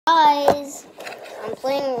guys, I'm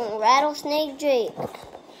playing Rattlesnake Jake.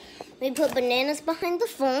 We put bananas behind the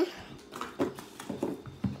phone.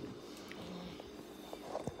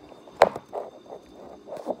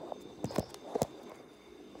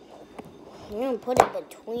 I'm gonna put it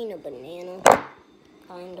between a banana,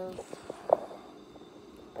 kind of.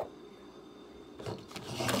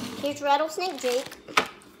 Here's Rattlesnake Jake.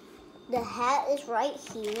 The hat is right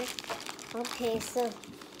here. Okay, so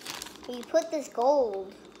you put this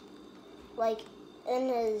gold, like, in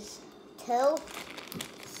his tail,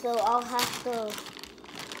 so I'll have to,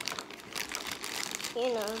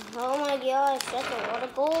 you know, oh my gosh, that's a lot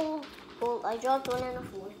of gold. Gold, I dropped one in the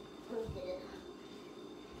floor.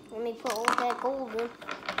 Let me put all that gold in.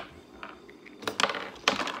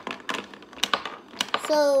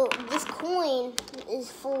 So this coin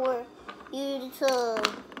is for you to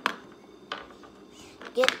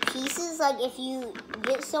get pieces. Like if you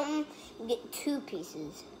get something, you get 2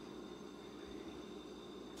 pieces.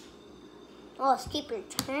 Oh, skip your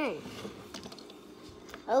turn.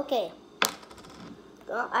 Okay.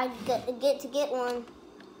 Well, I get to get one.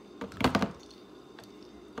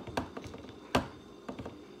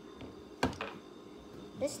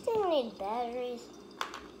 This thing needs batteries.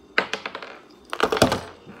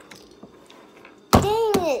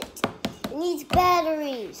 Dang it! It needs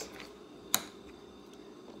batteries.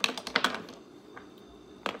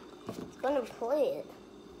 It's gonna play it.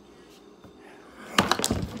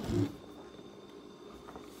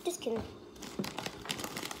 Just kidding.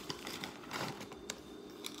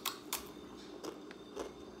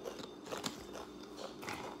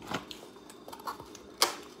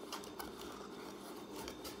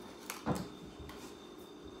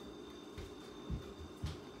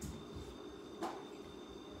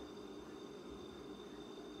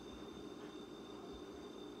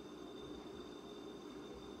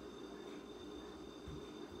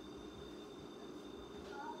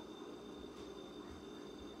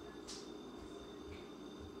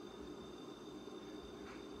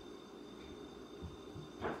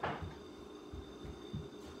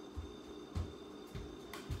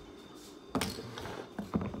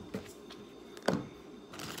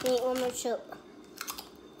 Need one more chip.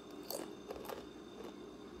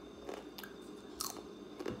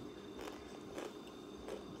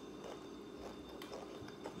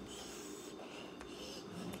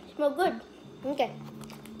 Smell good. Okay.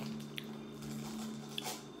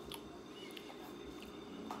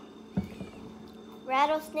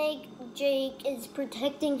 Rattlesnake Jake is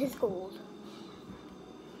protecting his gold.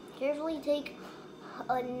 Carefully take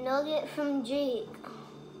a nugget from Jake.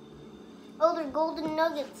 Oh, they're golden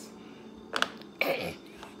nuggets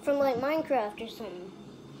from like Minecraft or something.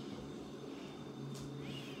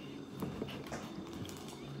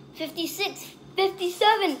 56,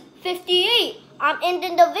 57, 58. I'm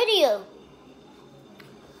ending the video.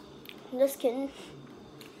 Just kidding.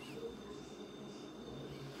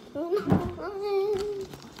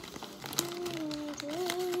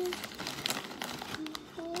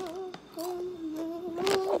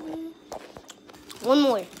 One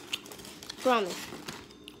more. Promise.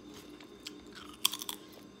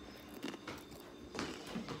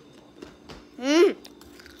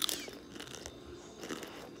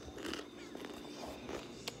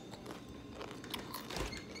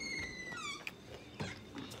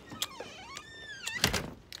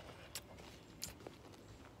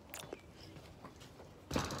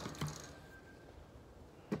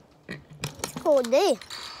 It's a cold day.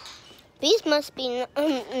 Bees must be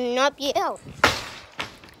not be out.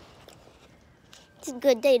 It's a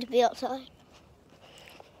good day to be outside.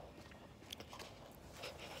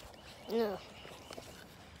 No.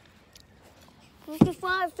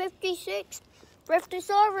 55, 56,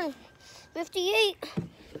 57, 58,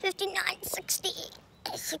 59, 60,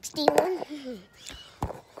 61.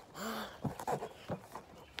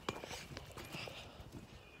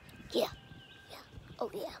 Yeah.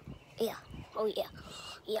 Oh yeah. Yeah. Oh yeah.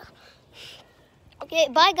 Yeah. Okay,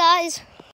 bye guys.